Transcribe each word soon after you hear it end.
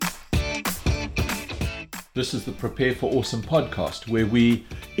This is the Prepare for Awesome podcast, where we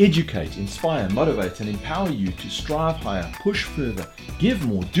educate, inspire, motivate, and empower you to strive higher, push further, give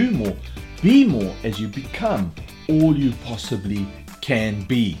more, do more, be more as you become all you possibly can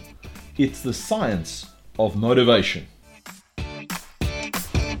be. It's the science of motivation.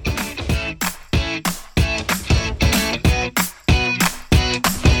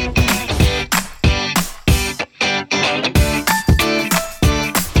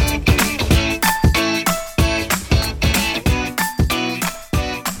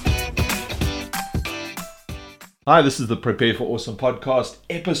 Hi, this is the Prepare for Awesome podcast,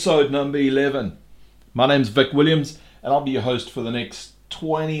 episode number 11. My name's Vic Williams, and I'll be your host for the next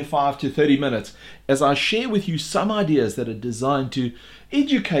 25 to 30 minutes as I share with you some ideas that are designed to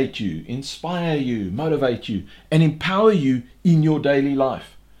educate you, inspire you, motivate you, and empower you in your daily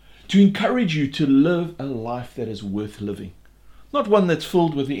life, to encourage you to live a life that is worth living, not one that's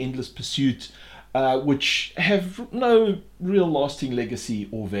filled with the endless pursuits which have no real lasting legacy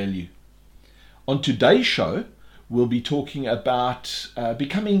or value. On today's show, we'll be talking about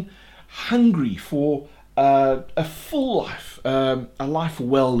becoming hungry for a full life, a life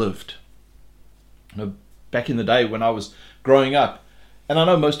well lived. Back in the day when I was growing up, and I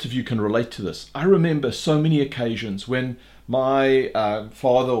know most of you can relate to this, I remember so many occasions when my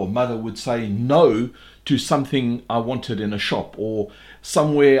father or mother would say no to something I wanted in a shop or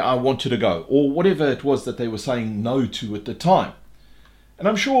somewhere I wanted to go, or whatever it was that they were saying no to at the time. And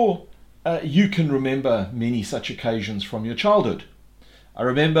I'm sure you can remember many such occasions from your childhood. I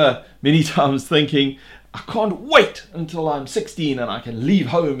remember many times thinking, I can't wait until I'm 16 and I can leave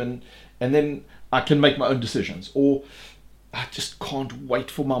home and then I can make my own decisions. Or I just can't wait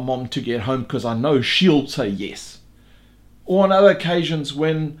for my mom to get home because I know she'll say yes. Or on other occasions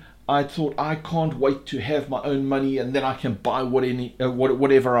when I thought, I can't wait to have my own money and then I can buy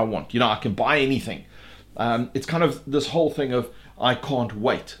whatever I want. I can buy anything. It's kind of this whole thing of I can't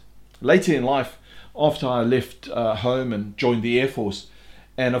wait. Later in life, after I left home and joined the Air Force,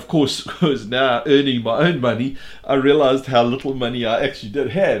 and of course was now earning my own money, I realized how little money I actually did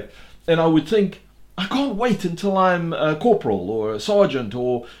have. And I would think, I can't wait until I'm a corporal or a sergeant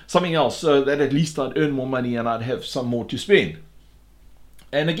or something else, so that at least I'd earn more money and I'd have some more to spend.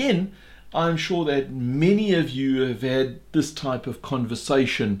 And again, I'm sure that many of you have had this type of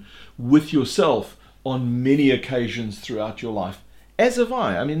conversation with yourself on many occasions throughout your life. As have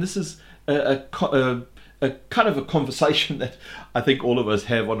I. I mean, this is a kind of a conversation that I think all of us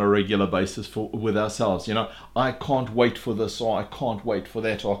have on a regular basis with ourselves. I can't wait for this, or I can't wait for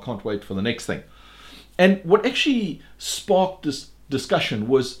that, or I can't wait for the next thing. And what actually sparked this discussion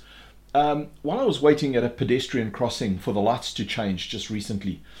was while I was waiting at a pedestrian crossing for the lights to change just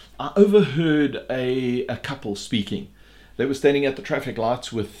recently, I overheard a couple speaking. They were standing at the traffic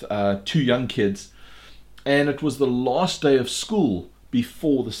lights with two young kids, and it was the last day of school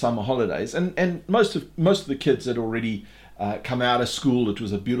before the summer holidays, and most of the kids had already come out of school. It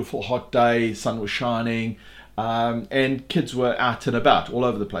was a beautiful hot day, sun was shining, and kids were out and about all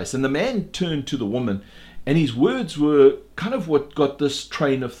over the place. And the man turned to the woman, and his words were kind of what got this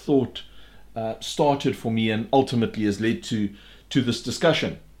train of thought started for me, and ultimately has led to this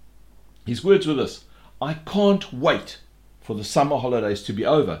discussion. His words were this: I can't wait for the summer holidays to be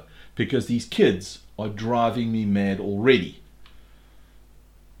over because these kids are driving me mad already.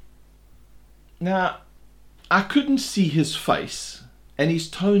 Now, I couldn't see his face, and his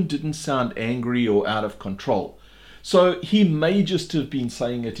tone didn't sound angry or out of control. So he may just have been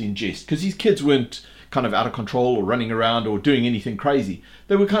saying it in jest, because his kids weren't kind of out of control or running around or doing anything crazy.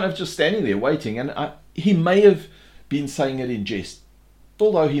 They were kind of just standing there waiting, and he may have been saying it in jest,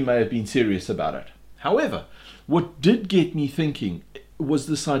 although he may have been serious about it. However, what did get me thinking was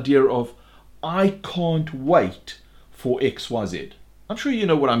this idea of I can't wait for XYZ. I'm sure you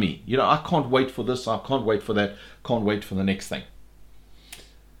know what I mean. I can't wait for this, I can't wait for that, can't wait for the next thing.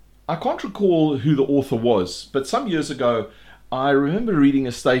 I can't recall who the author was, but some years ago, I remember reading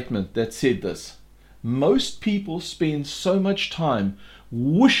a statement that said this: most people spend so much time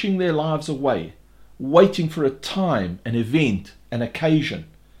wishing their lives away, waiting for a time, an event, an occasion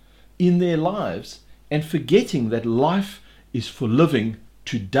in their lives, and forgetting that life is for living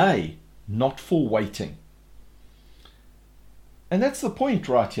today, not for waiting. And that's the point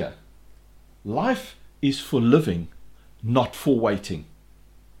right here. Life is for living, not for waiting.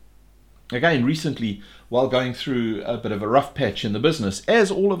 Again, recently, while going through a bit of a rough patch in the business,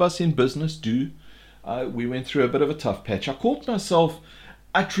 as all of us in business do, we went through a bit of a tough patch. I caught myself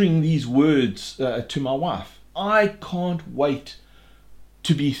uttering these words to my wife: I can't wait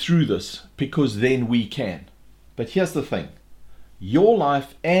to be through this because then we can. But here's the thing. Your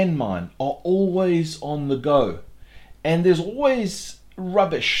life and mine are always on the go. And there's always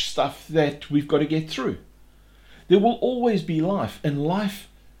rubbish stuff that we've got to get through. There will always be life, and life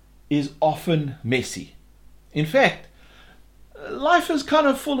is often messy. In fact, life is kind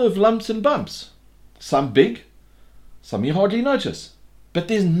of full of lumps and bumps. Some big, some you hardly notice. But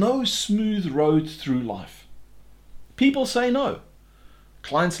there's no smooth road through life. People say no.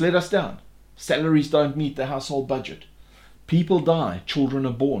 Clients let us down. Salaries don't meet the household budget. People die, children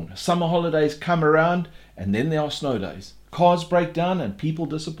are born. Summer holidays come around, and then there are snow days. Cars break down and people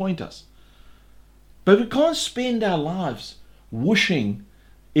disappoint us. But we can't spend our lives wishing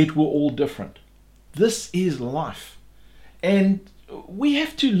it were all different. This is life. And we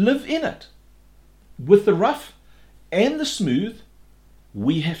have to live in it. With the rough and the smooth,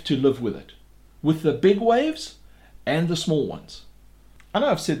 we have to live with it. With the big waves and the small ones. I know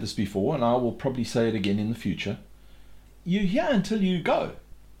I've said this before, and I will probably say it again in the future. You're here until you go.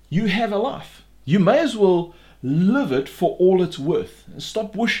 You have a life. You may as well live it for all it's worth.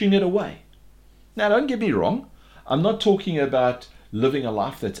 Stop wishing it away. Now, don't get me wrong. I'm not talking about living a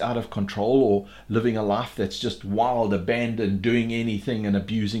life that's out of control or living a life that's just wild, abandoned, doing anything and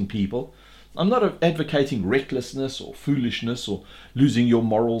abusing people. I'm not advocating recklessness or foolishness or losing your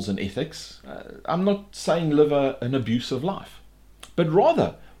morals and ethics. I'm not saying live an abusive life. But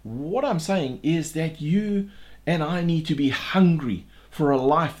rather, what I'm saying is that you and I need to be hungry for a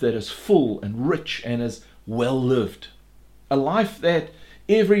life that is full and rich and is well lived. A life that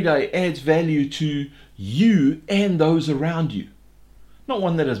every day adds value to you and those around you. Not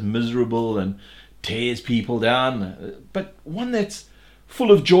one that is miserable and tears people down, but one that's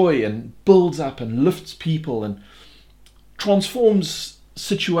full of joy and builds up and lifts people and transforms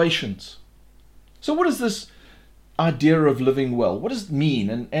situations. So what is this idea of living well? What does it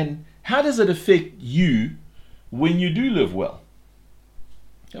mean, and how does it affect you when you do live well?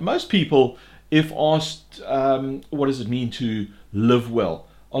 Now, most people, if asked what does it mean to live well,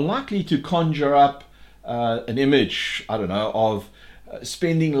 are likely to conjure up an image, of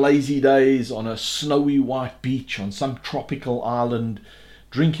spending lazy days on a snowy white beach on some tropical island,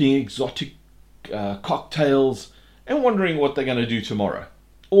 drinking exotic cocktails and wondering what they're going to do tomorrow.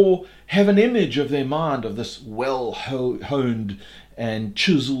 Or have an image of their mind of this well-honed and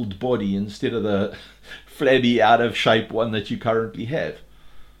chiseled body instead of the flabby, out-of-shape one that you currently have.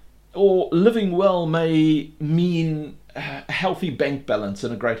 Or living well may mean a healthy bank balance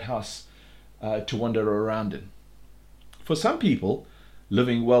and a great house to wander around in. For some people,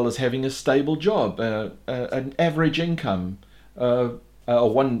 living well is having a stable job, an average income, a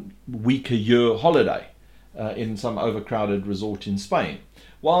 1 week a year holiday in some overcrowded resort in Spain.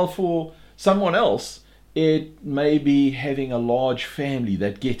 While for someone else, it may be having a large family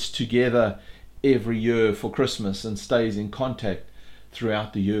that gets together every year for Christmas and stays in contact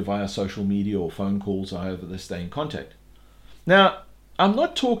throughout the year via social media or phone calls, or however they stay in contact. Now, I'm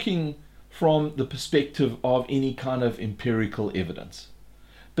not talking from the perspective of any kind of empirical evidence,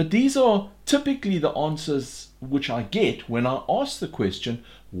 but these are typically the answers which I get when I ask the question,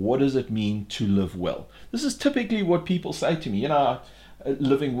 what does it mean to live well? This is typically what people say to me.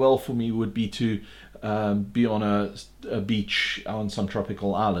 Living well for me would be to be on a beach on some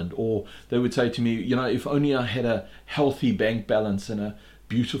tropical island. Or they would say to me, if only I had a healthy bank balance and a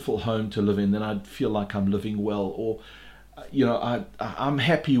beautiful home to live in, then I'd feel like I'm living well. Or, I'm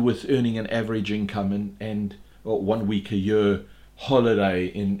happy with earning an average income and 1 week a year holiday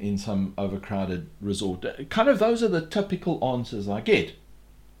in some overcrowded resort. Kind of those are the typical answers I get.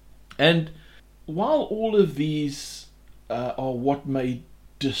 And while all of these are what may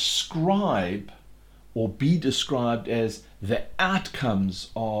describe or be described as the outcomes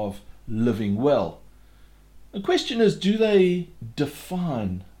of living well, the question is, do they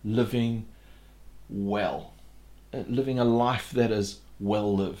define living well? Living a life that is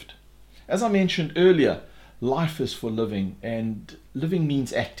well lived. As I mentioned earlier, life is for living, and living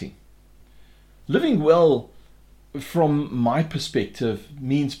means acting. Living well, from my perspective,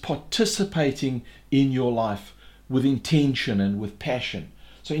 means participating in your life with intention and with passion.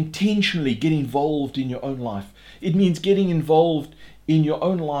 So intentionally get involved in your own life. It means getting involved in your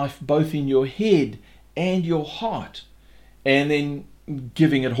own life, both in your head and your heart, and then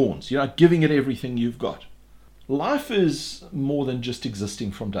giving it horns, giving it everything you've got. Life is more than just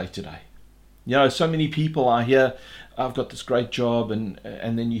existing from day to day. So many people I hear, I've got this great job, and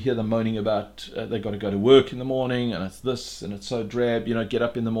then you hear them moaning about they've got to go to work in the morning, and it's this, and it's so drab, get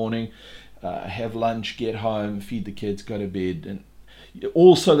up in the morning, have lunch, get home, feed the kids, go to bed, and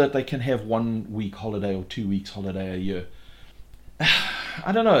all so that they can have 1 week holiday or 2 weeks holiday a year.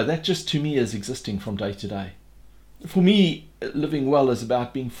 I don't know, that just to me is existing from day to day. For me, living well is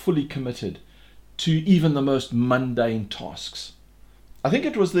about being fully committed to even the most mundane tasks. I think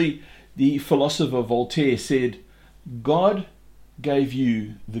it was the philosopher Voltaire said, God gave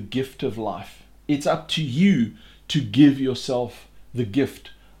you the gift of life. It's up to you to give yourself the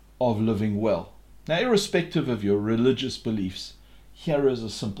gift of living well. Now, irrespective of your religious beliefs, here is a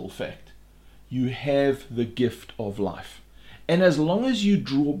simple fact. You have the gift of life. And as long as you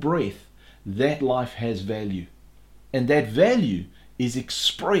draw breath, that life has value. And that value is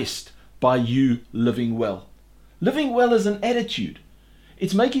expressed by you living well. Living well is an attitude.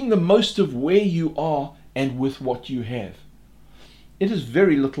 It's making the most of where you are and with what you have. It has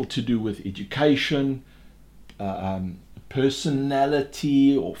very little to do with education,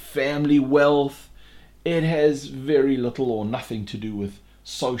 personality, or family wealth. It has very little or nothing to do with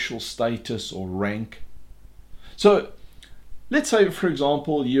social status or rank. So let's say, for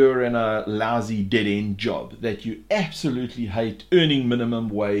example, you're in a lousy dead-end job that you absolutely hate, earning minimum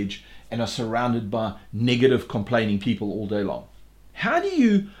wage, and are surrounded by negative, complaining people all day long. How do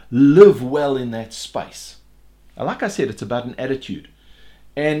you live well in that space? Like I said, it's about an attitude.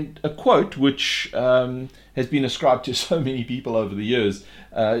 And a quote which has been ascribed to so many people over the years,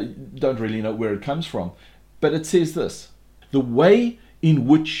 don't really know where it comes from, but it says this: the way in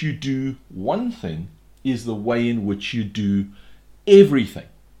which you do one thing is the way in which you do everything.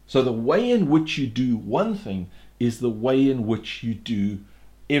 So the way in which you do one thing is the way in which you do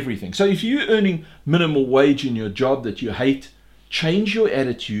everything. So if you're earning minimal wage in your job that you hate, change your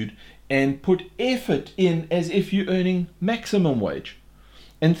attitude and put effort in as if you're earning maximum wage.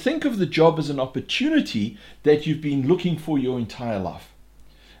 And think of the job as an opportunity that you've been looking for your entire life.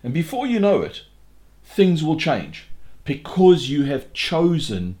 And before you know it, things will change because you have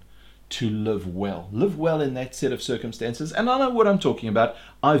chosen to live well. Live well in that set of circumstances. And I know what I'm talking about.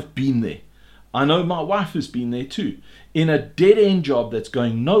 I've been there. I know my wife has been there too. In a dead-end job that's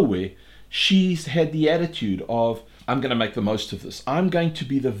going nowhere, she's had the attitude of, I'm going to make the most of this. I'm going to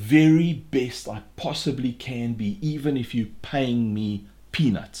be the very best I possibly can be, even if you're paying me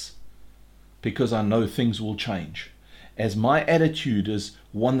peanuts, because I know things will change. As my attitude is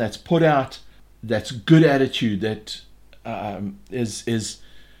one that's put out, that's good attitude, that is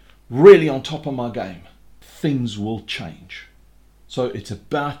really on top of my game, things will change. So it's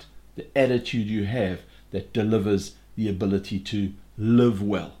about the attitude you have that delivers the ability to live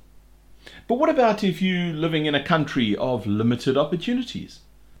well. But what about if you're living in a country of limited opportunities?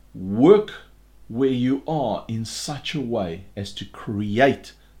 Work where you are in such a way as to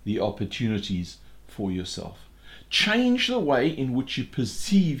create the opportunities for yourself. Change the way in which you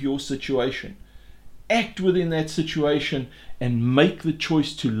perceive your situation. Act within that situation and make the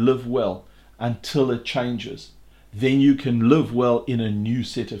choice to live well until it changes. Then you can live well in a new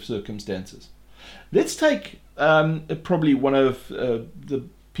set of circumstances. Let's take probably one of the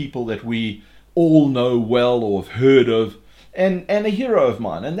people that we all know well or have heard of, and a hero of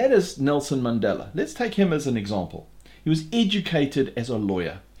mine, and that is Nelson Mandela. Let's take him as an example. He was educated as a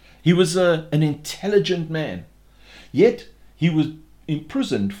lawyer. He was an intelligent man, yet he was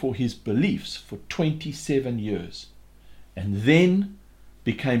imprisoned for his beliefs for 27 years, and then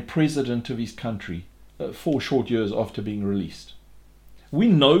became president of his country 4 short years after being released. We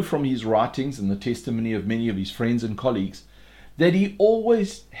know from his writings and the testimony of many of his friends and colleagues that he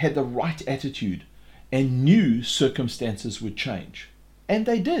always had the right attitude and knew circumstances would change. And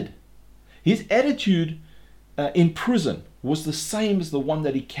they did. His attitude in prison was the same as the one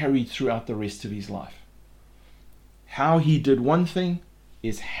that he carried throughout the rest of his life. How he did one thing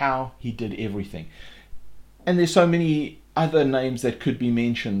is how he did everything. And there's so many other names that could be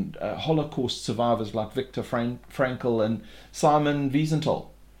mentioned. Holocaust survivors like Viktor Frankl and Simon Wiesenthal,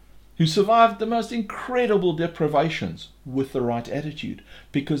 who survived the most incredible deprivations with the right attitude,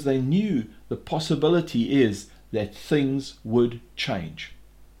 because they knew the possibility is that things would change.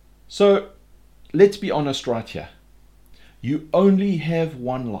 So let's be honest right here. You only have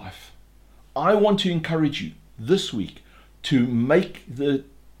one life. I want to encourage you this week to make the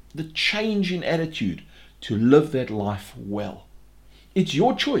change in attitude to live that life well. It's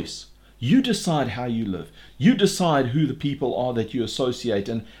your choice. You decide how you live. You decide who the people are that you associate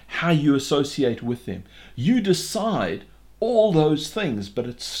and how you associate with them. You decide all those things, but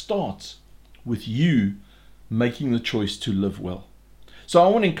it starts with you making the choice to live well. So I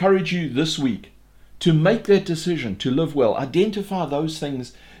want to encourage you this week to make that decision to live well. Identify those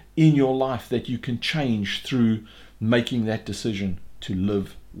things in your life that you can change through making that decision to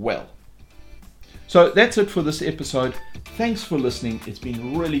live well. So that's it for this episode. Thanks for listening. It's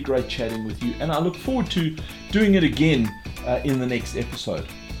been really great chatting with you, and I look forward to doing it again in the next episode.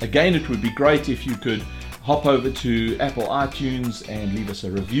 Again, it would be great if you could hop over to Apple iTunes and leave us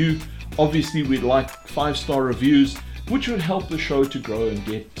a review. Obviously, we'd like 5-star reviews, which would help the show to grow and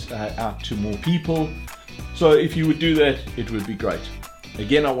get out to more people. So if you would do that, it would be great.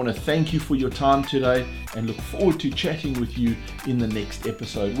 Again, I want to thank you for your time today and look forward to chatting with you in the next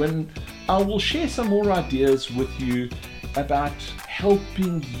episode, when I will share some more ideas with you about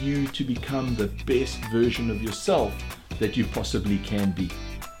helping you to become the best version of yourself that you possibly can be.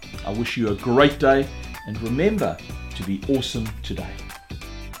 I wish you a great day, and remember to be awesome today.